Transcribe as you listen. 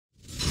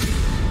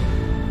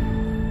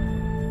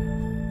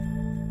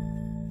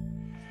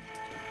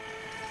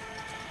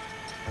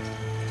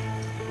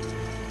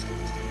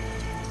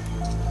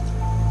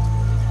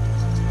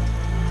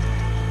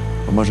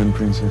Formosan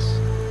princess.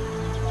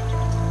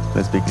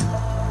 Let's begin.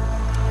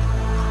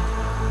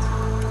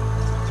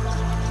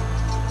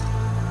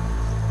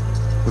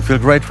 We feel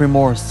great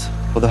remorse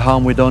for the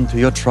harm we done to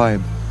your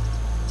tribe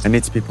and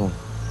its people.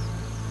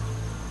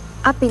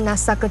 Api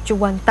nasa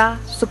kecuwanta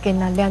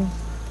sukenalian.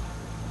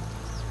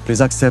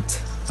 Please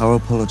accept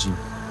our apology.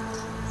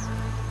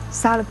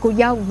 Sal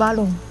kuyaw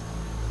balong.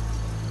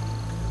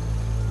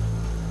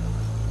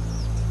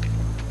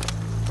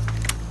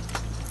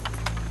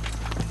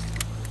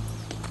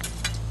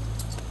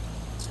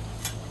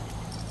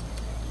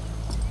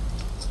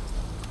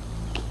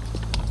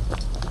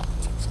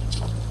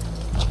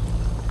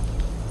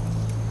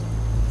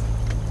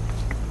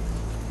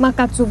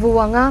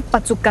 Makatsubuanga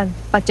pasukan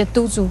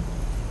pacetuzu.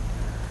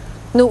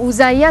 Nu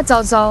uzaya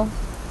zao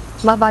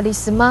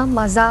mavalisma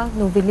maza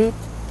nu vilit.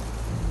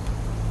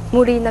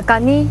 Muri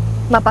nakani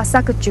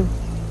mapasakecu.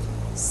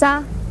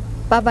 Sa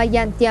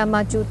babayan tia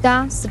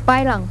majuta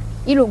sepailang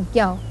ilung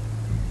kiao.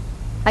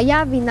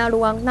 Aya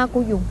vinaluang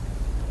nakuyung.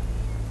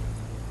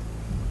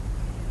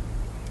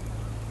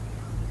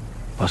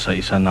 Pasa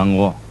isa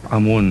nangwa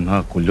amun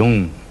ha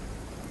kulung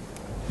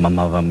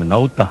mamava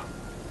menauta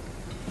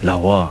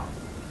lawa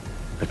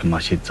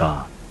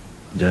Masita,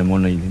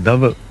 Jaimona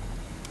Dava,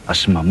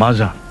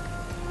 Asmamaza,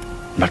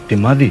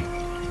 Martimadi,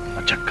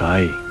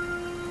 Achakai.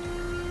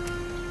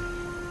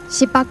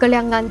 Si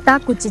pagkaliangan ta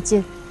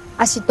kucicit,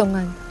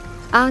 asitongan,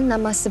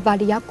 nama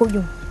sebalia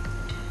kuyung.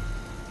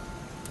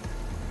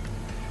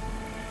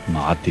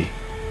 Maati.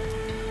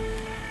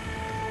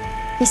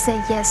 He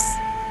said yes.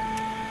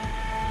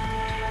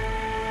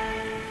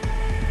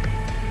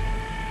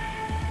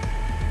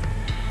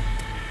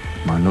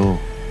 Mano,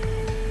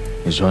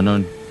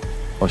 isonon.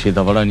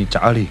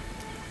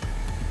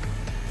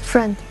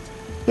 Friend,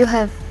 you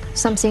have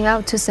something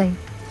else to say.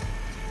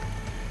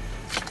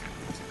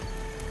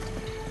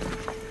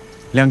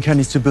 Liang Qian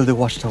needs to build a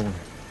watchtower.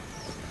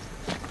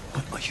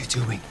 What are you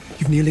doing?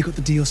 You've nearly got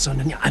the deal,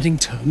 son, and you're adding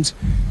terms.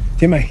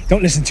 Time,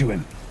 don't listen to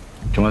him.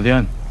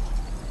 Jumadian,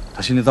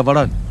 tasini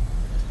tabaran.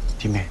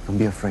 Time, don't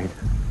be afraid.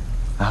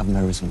 I have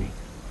nerves with me.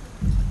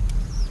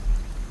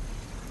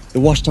 The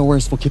watchtower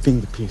is for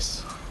keeping the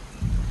peace.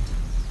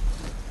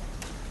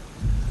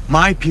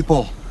 My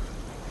people,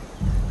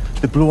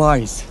 the Blue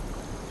Eyes,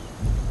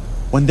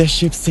 when their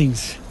ship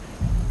sinks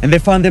and they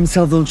find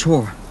themselves on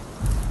shore,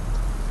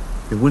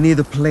 they will need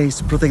a place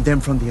to protect them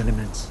from the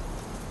elements.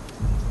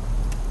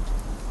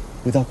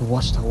 Without the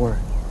watchtower,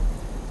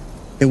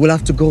 they will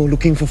have to go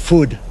looking for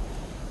food,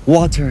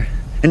 water,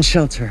 and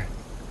shelter.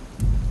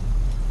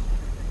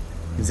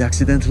 If they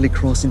accidentally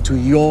cross into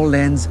your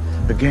lands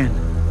again,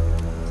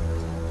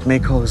 it may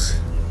cause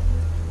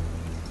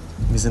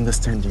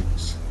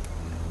misunderstandings.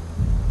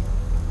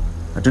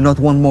 I do not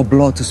want more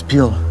blood to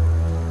spill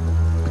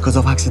because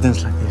of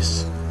accidents like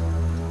this.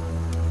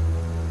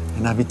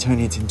 And I'll be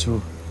turning it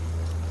into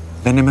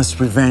venomous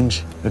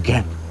revenge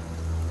again.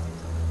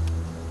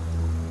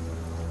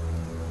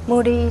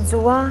 Muri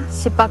zua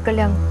si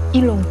pagkaliang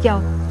ilong kiao.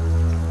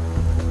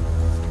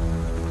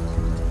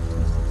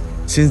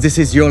 Since this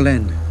is your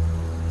land,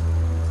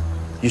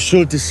 you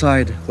should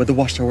decide where the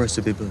watchtower is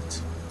to be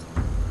built.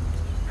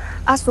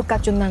 Asu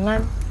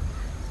kacunangan.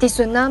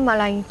 Tisuna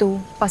malaing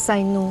tu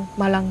pasay no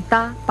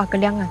malangta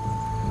pagkaliangan.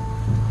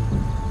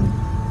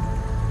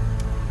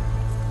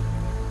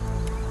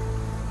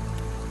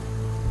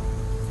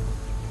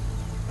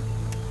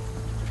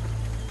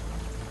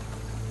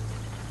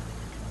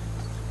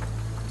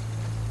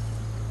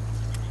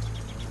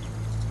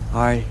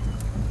 I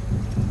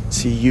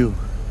see you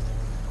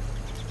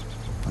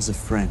as a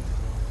friend.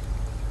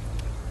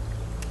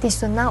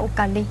 Tisuna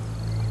ukali.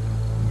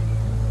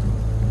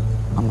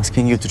 I'm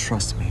asking you to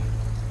trust me.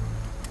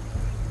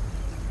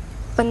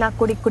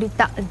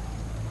 Penakuri-kuritaan.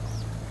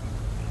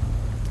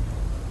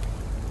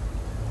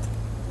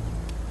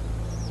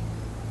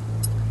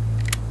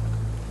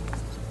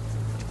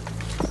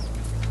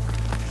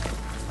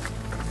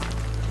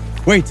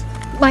 Wait!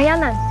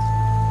 Bayanan!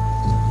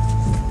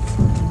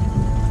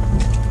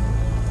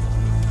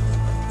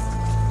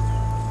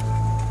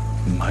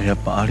 Maya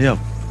paariaw,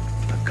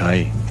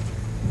 takay,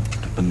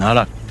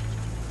 penarak,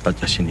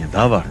 tajasin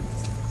davar,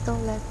 Don't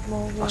let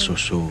more words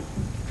asusu,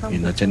 come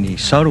inajani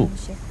between saru.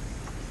 friendship.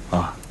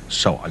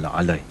 Saw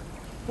ala-alay,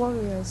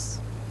 Warriors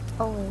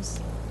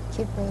always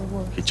keep their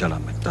word. kichala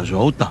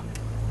metazouta,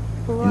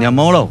 Warriors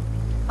inyamolaw,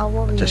 are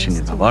warriors tajasin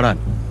too. dabaran,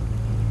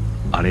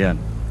 arian.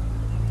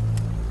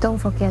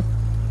 Don't forget.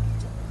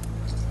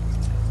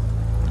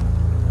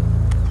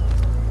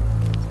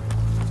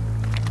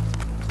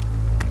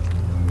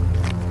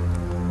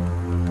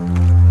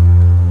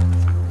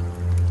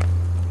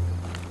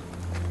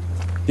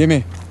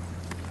 Gimme.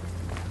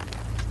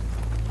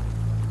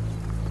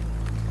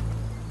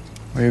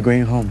 Are you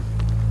going home?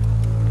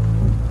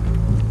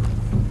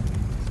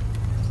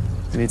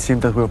 And it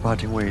seemed that we were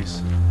parting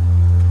ways.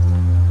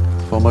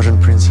 The Formosan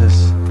princess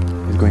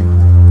is going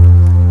home.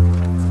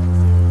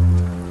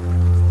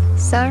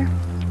 Sir,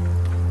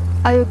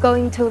 are you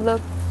going to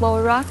look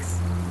more rocks?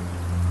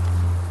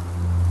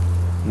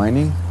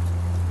 Mining?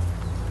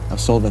 I've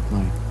sold that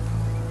mine.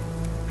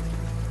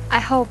 I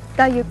hope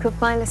that you could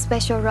find the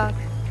special rug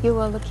you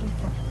were looking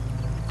for.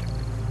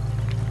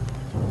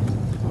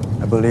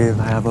 I believe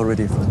I have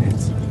already found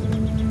it.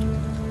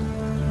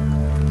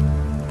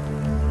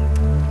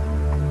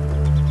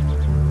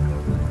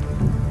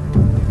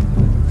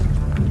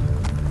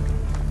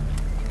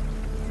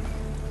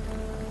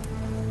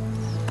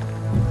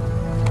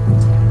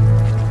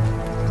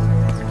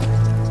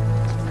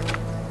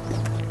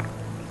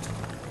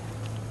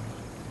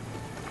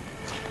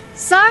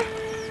 Sir?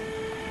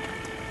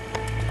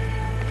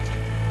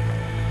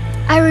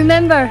 I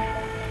remember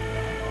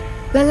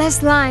the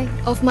last line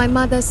of my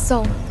mother's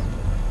song.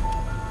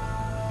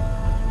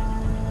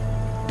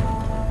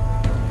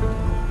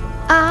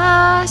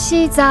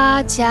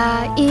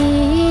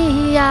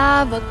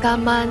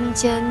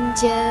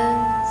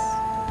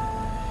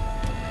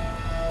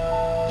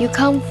 You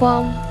come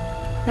from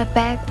the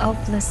back of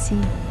the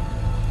sea.